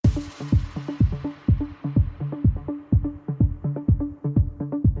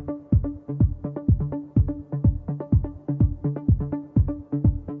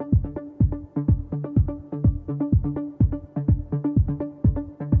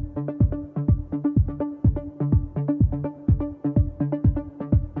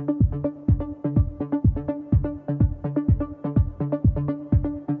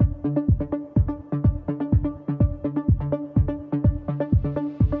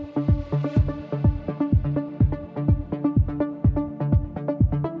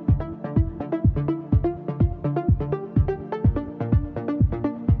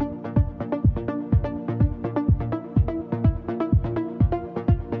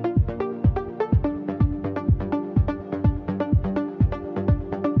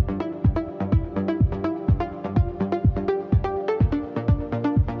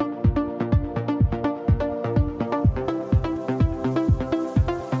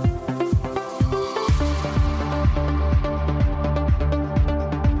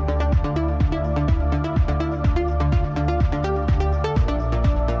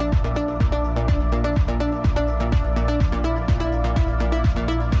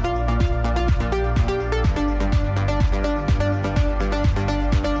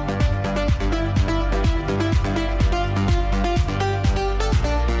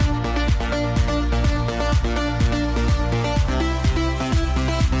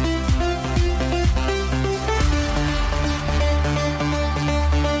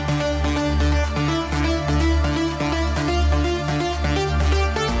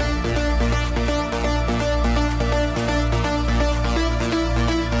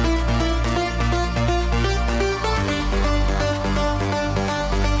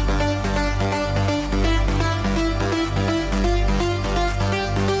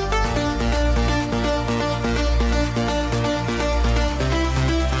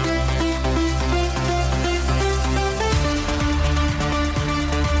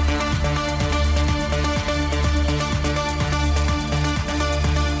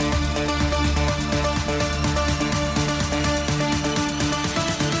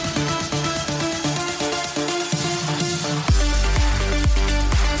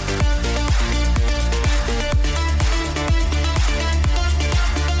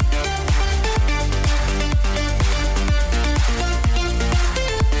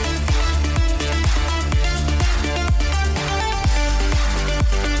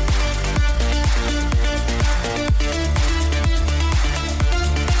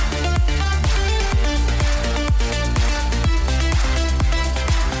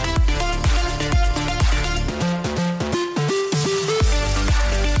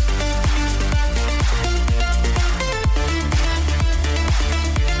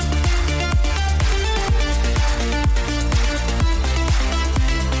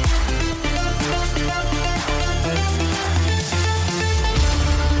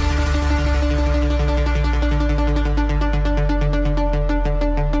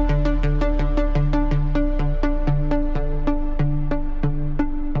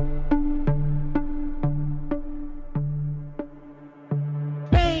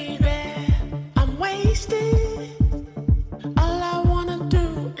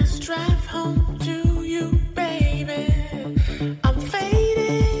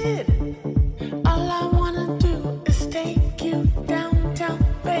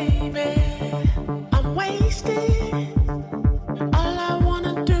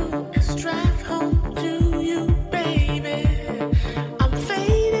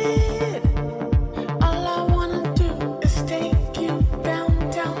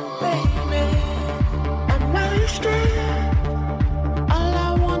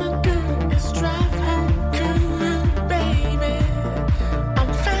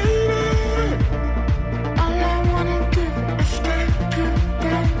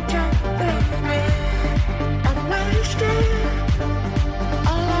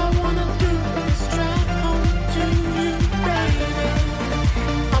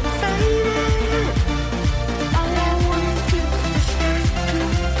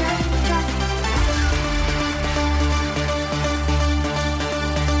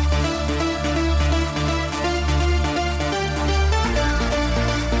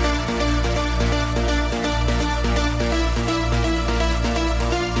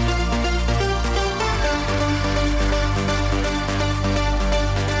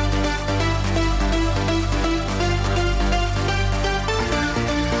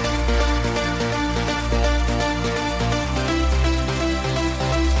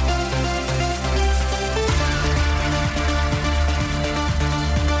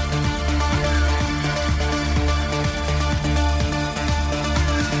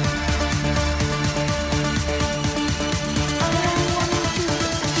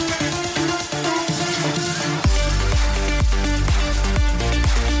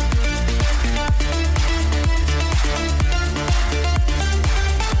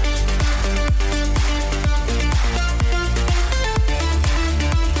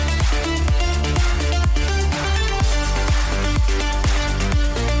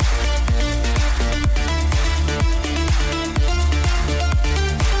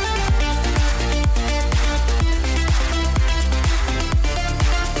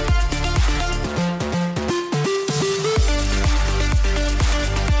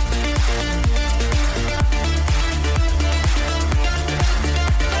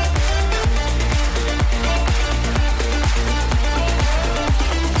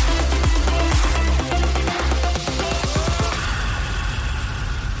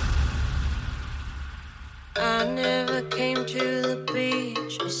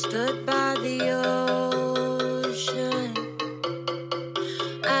stood by the ocean.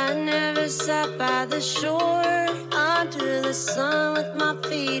 I never sat by the shore under the sun with my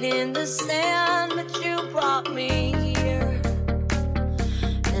feet in the sand, but you brought me here,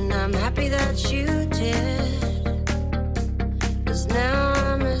 and I'm happy that you did, 'cause now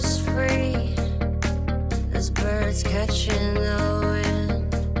I'm as free as birds catching the wind.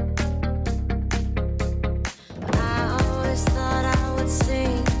 I always thought I would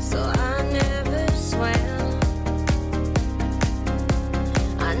sing, so I never swam.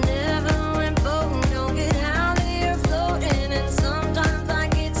 I never went boating, don't get out here floating, and sometimes I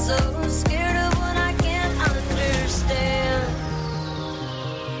get so scared of what I can't understand.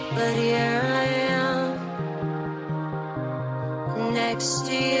 But here I am, next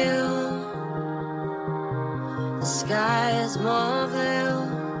to you. The sky is more blue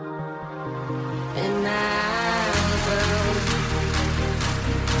in Malibu.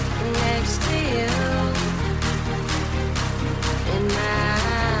 Next to you in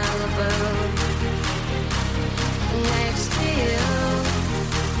Malibu. Next to you,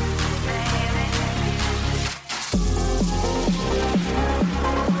 baby.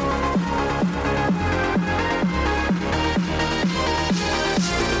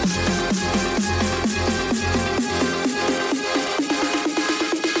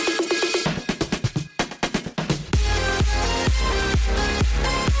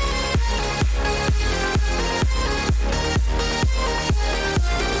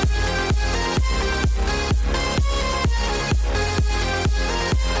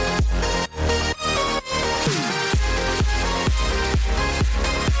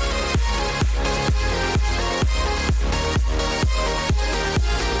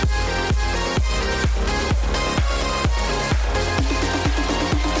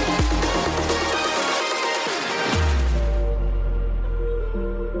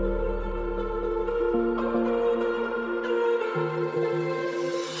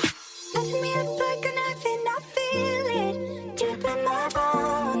 Lift me up like a knife and I feel it deep in my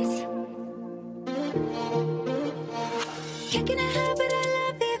bones. Kicking a habit I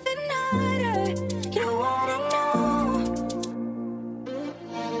love even harder. You wanna know?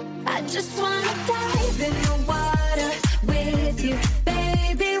 I just wanna dive in the water with you,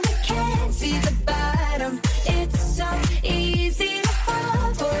 baby. We can't see the bottom. It's so easy to fall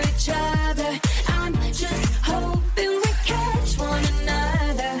for each other. I'm just hoping we catch one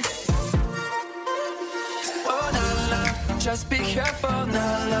another. Oh, na na, just be careful, na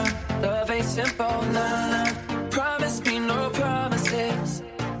na. Love ain't simple, na na. Promise me no promises.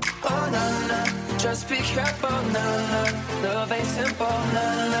 Oh, na na, just be careful, na na. Love ain't simple, na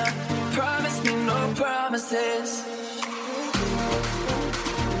na. Promise me no promises.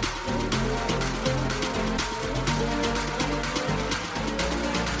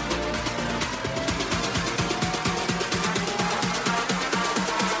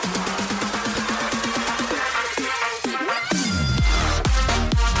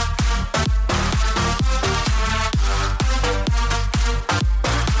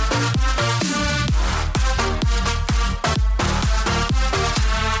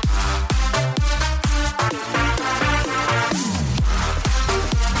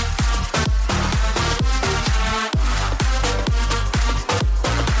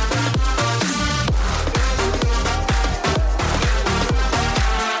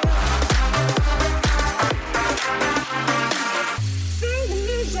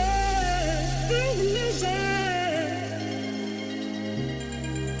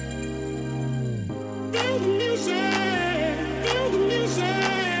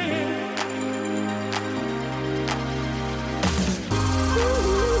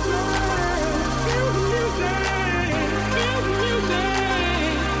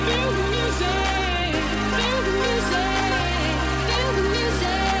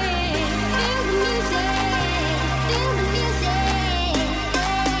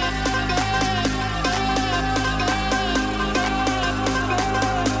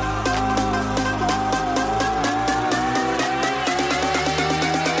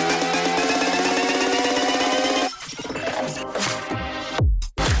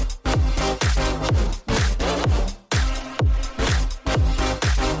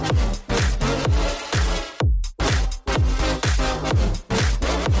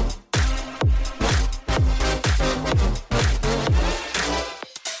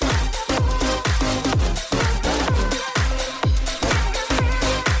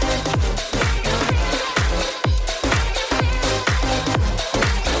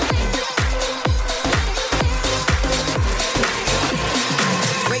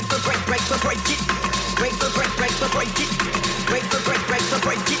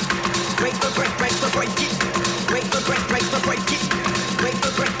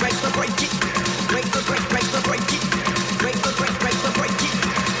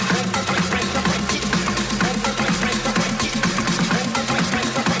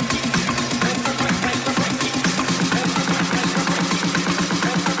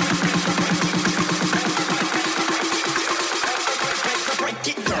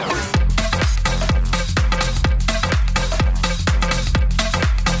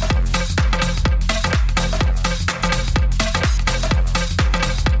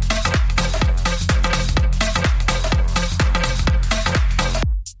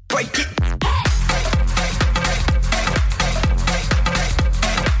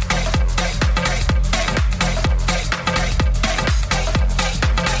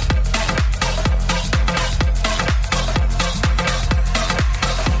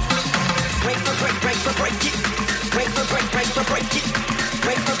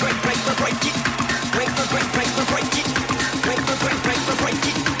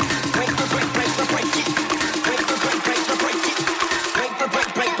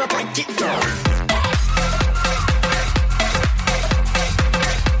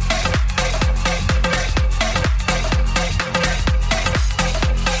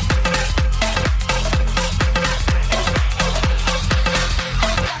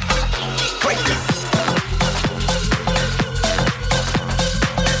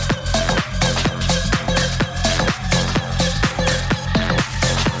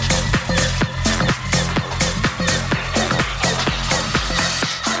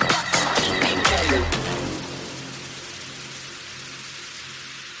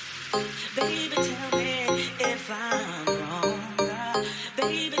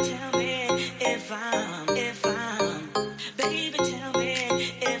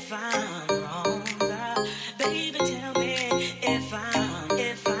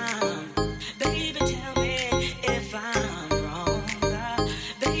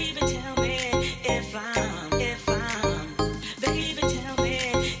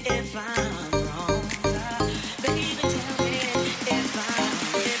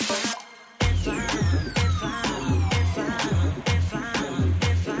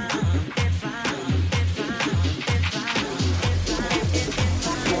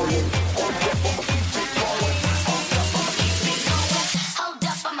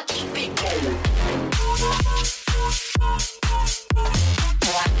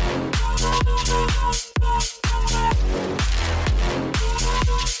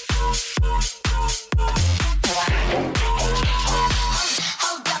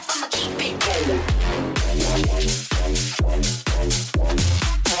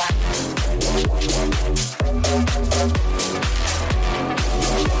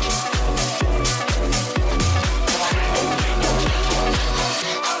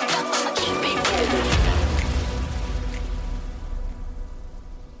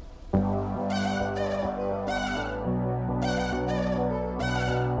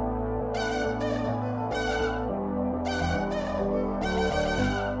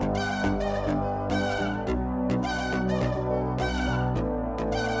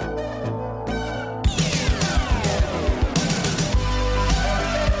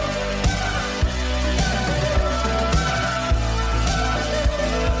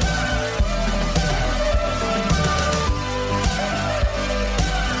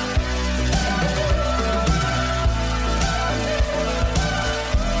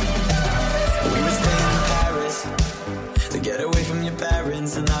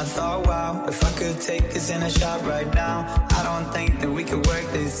 in a shop right now. I don't think that we could work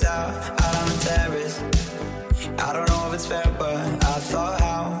this out on the terrace. I don't know if it's fair, but I thought,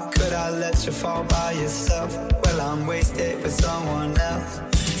 how could I let you fall by yourself? Well, I'm wasted with someone else.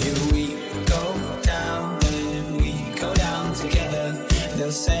 Here we go down, then we go down together.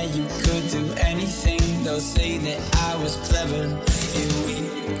 They'll say you could do anything. They'll say that I was clever. Here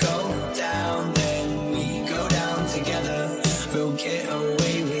we go down, then we go down together. We'll get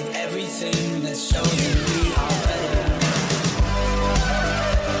away with everything. Let's show them we are better.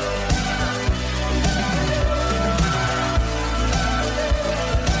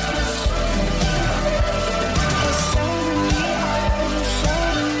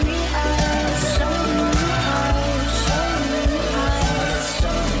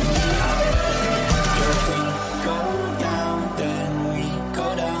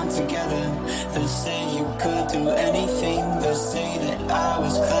 Do anything, they'll say that I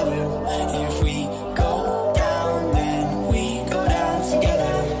was clever. If we go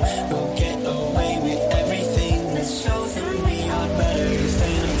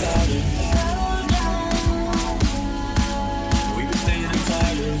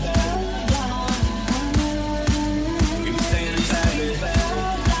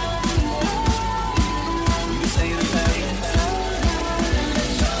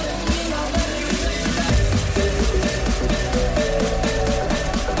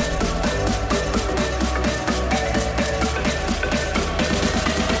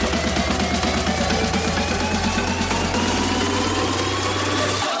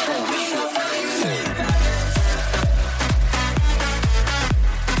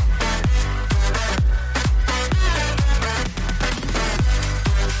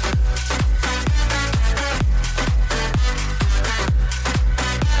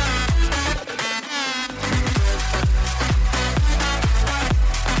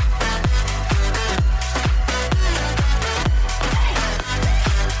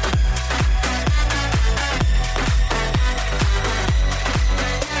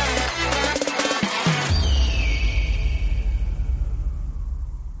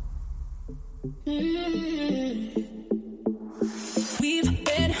We've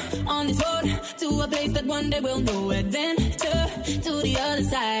been on this road to a place that one day we'll know. Adventure to the other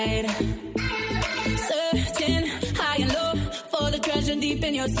side. Searching high and low for the treasure deep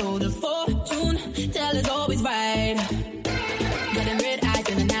in your soul. The fortune teller's always right. Getting red eyes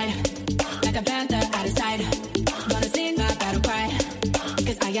in the night, like a panther out of sight. Gonna sing my battle cry,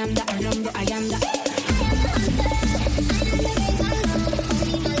 because I am the number, I am the.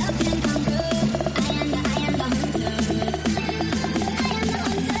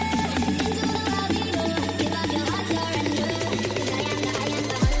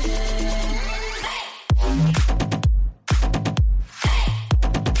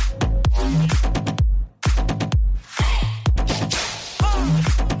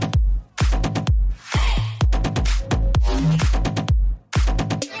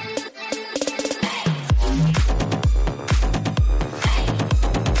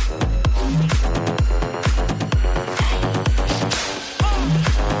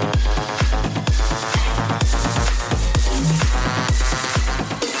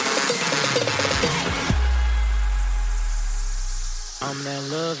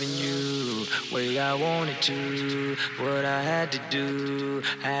 To what I had to do,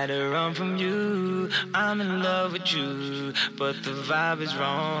 had to run from you. I'm in love with you, but the vibe is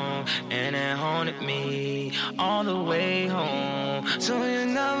wrong, and it haunted me all the way home. So you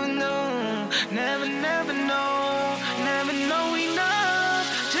never know, never know, never know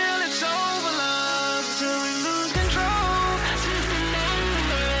enough till it's over, love, till we lose control.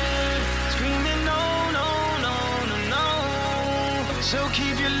 Screaming no, no, no, no, no. So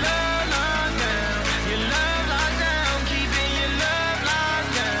keep your love.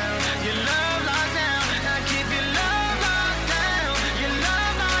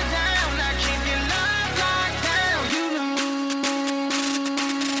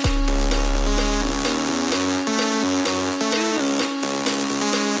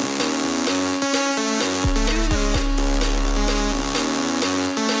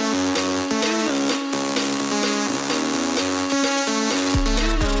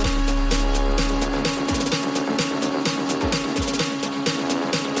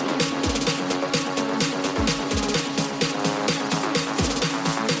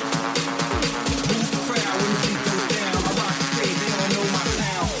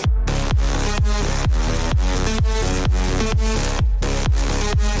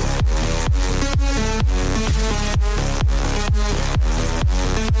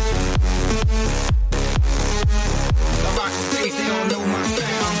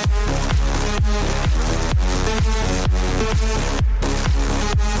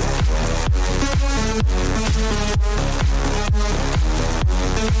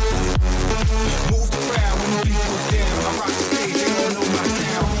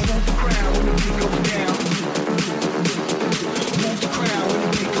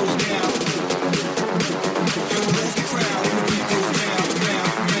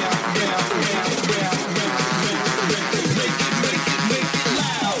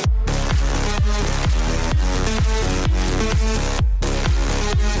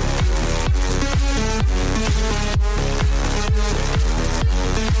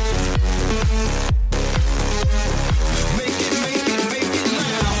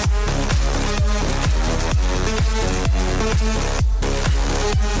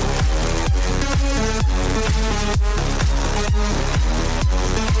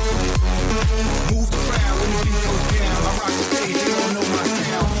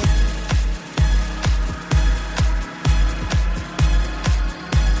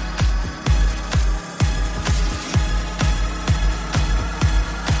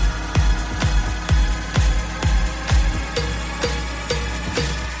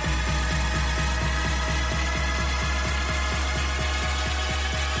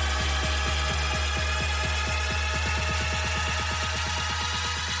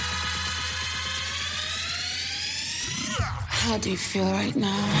 How do you feel right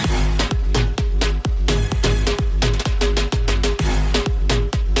now?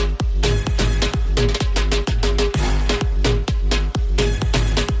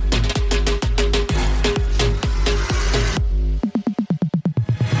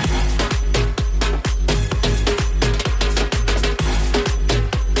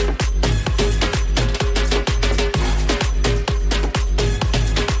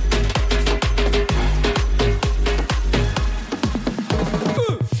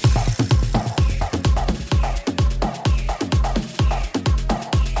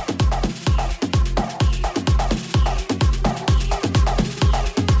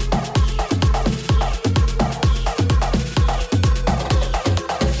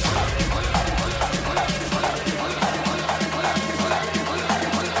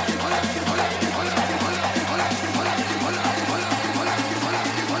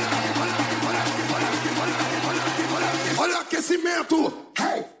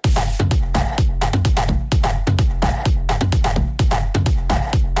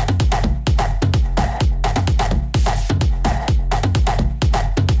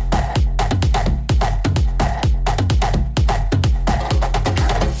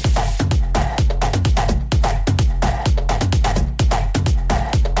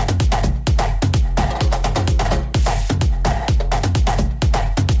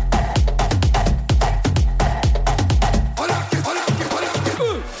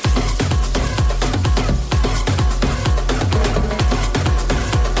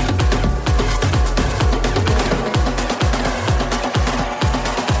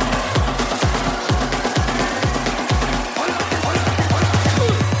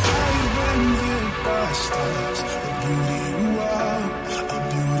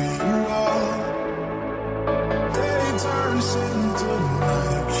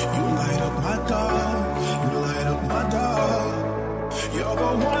 You're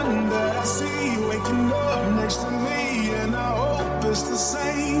the one that I see waking up next to me, and I hope it's the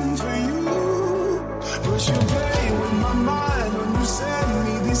same for you. But you play with my mind when you send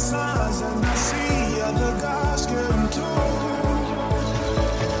me these signs, and I see other guys get them too.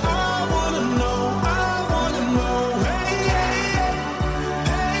 I wanna know, hey, hey, hey,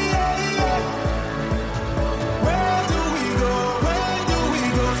 hey, hey, hey. Where do we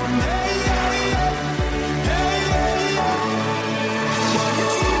go from hey, hey, hey, hey, hey, hey. Why you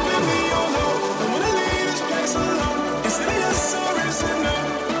keeping me on low? I wanna leave this place alone. Is it yes or is it no?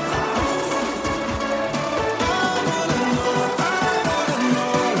 I wanna know, hey, hey,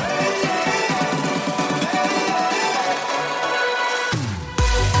 hey, hey, hey.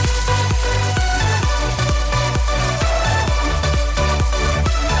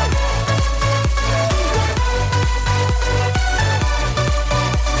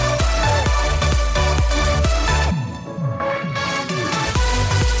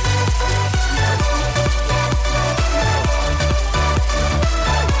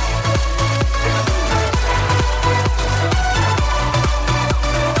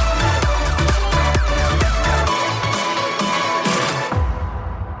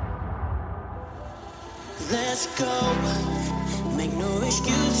 Let's go. Make no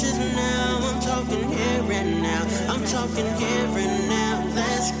excuses now. I'm talking here and now. I'm talking here and now.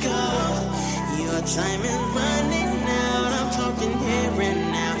 Let's go. Your time is running out. I'm talking here and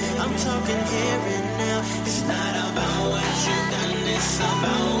now. I'm talking here and now. It's not about what you've done. It's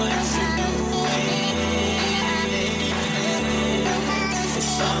about what you're doing.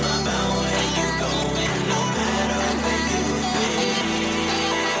 It's all about where you're going, no matter where you've been.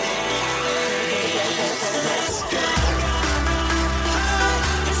 Let's go.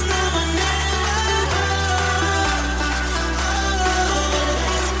 It's now or never.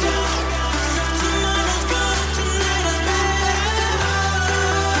 Let's go. Tomorrow's gone, tonight is better.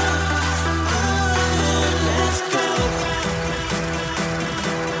 Let's go.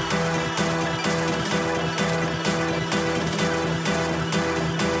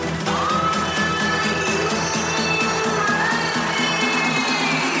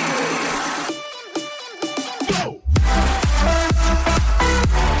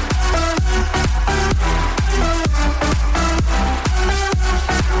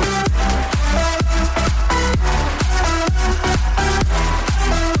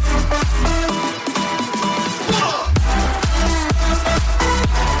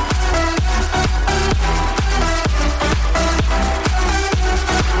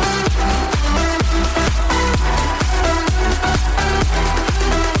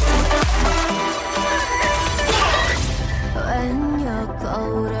 When you're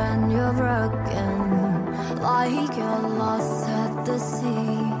cold and you're broken, like you're lost at the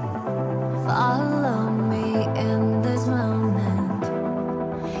sea, follow me in this moment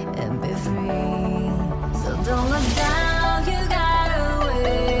and be free. So don't look down, you gotta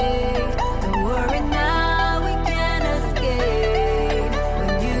wait. Don't worry now, we can escape.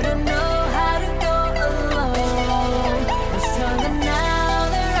 When you don't know how to go alone, we're stronger now,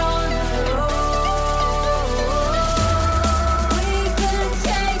 they're on the road. We can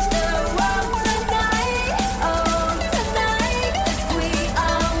change the world tonight, oh tonight. If we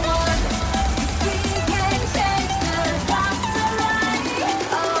are one, we can change the dark to light,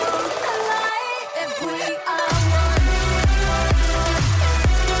 oh tonight. If we are one.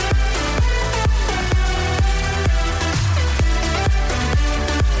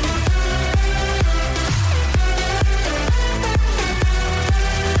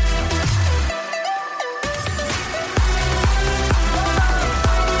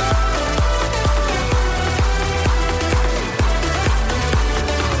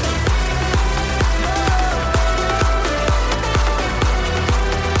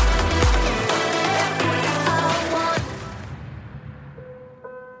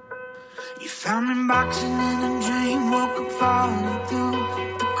 You found me boxing in a dream, woke up falling through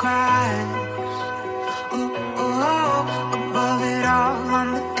the cracks. Oh, oh, oh, above it all on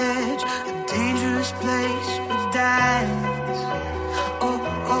the edge, a dangerous place with dance. Oh,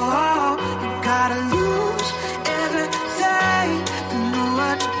 oh, oh, you gotta lose everything to know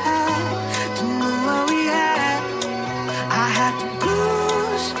what you had, to know what we had. I had to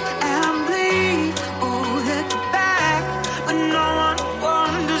bruise and bleed, oh, hit the back, but no one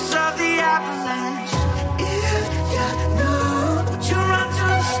wonders of the avalanche. If you knew, would you run to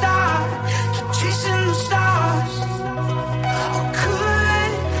the start?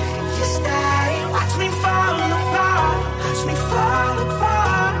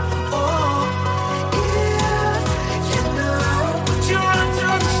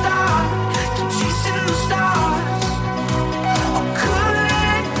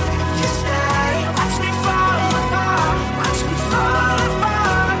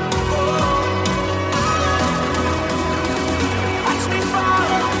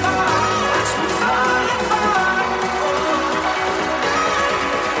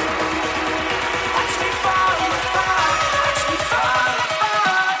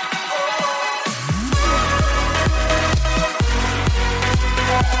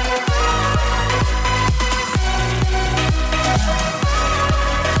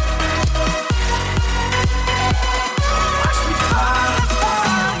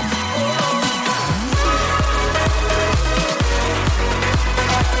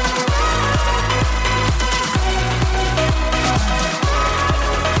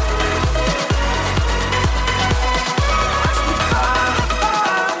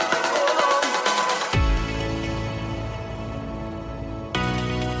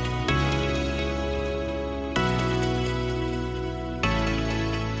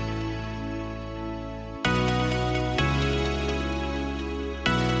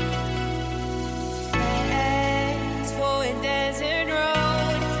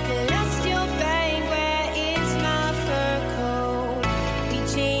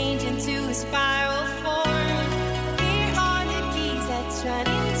 change into a spiral form. Here are the keys that run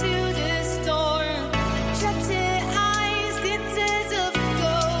into the storm. Shut your eyes, glitters of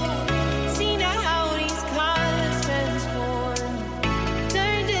gold. See now how these colors transform.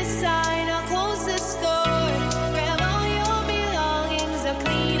 Turn this side, I'll close the store. Grab all your belongings, I'll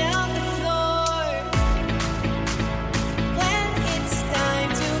clean out the floor. When it's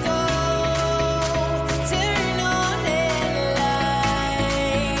time to go, turn on the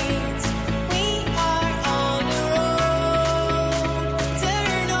lights. We are on the road.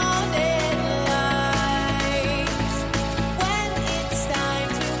 Turn on the lights. When it's time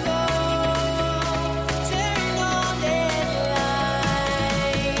to go, turn on the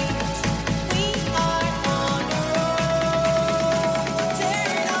lights. We are on the road.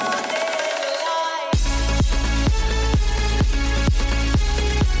 Turn on the lights.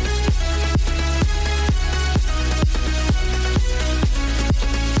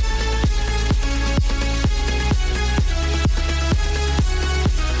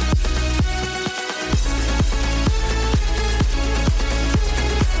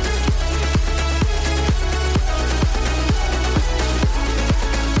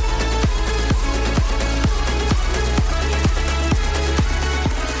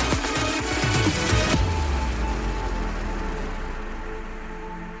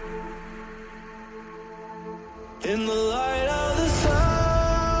 In the light of the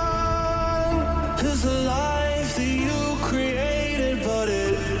sun is the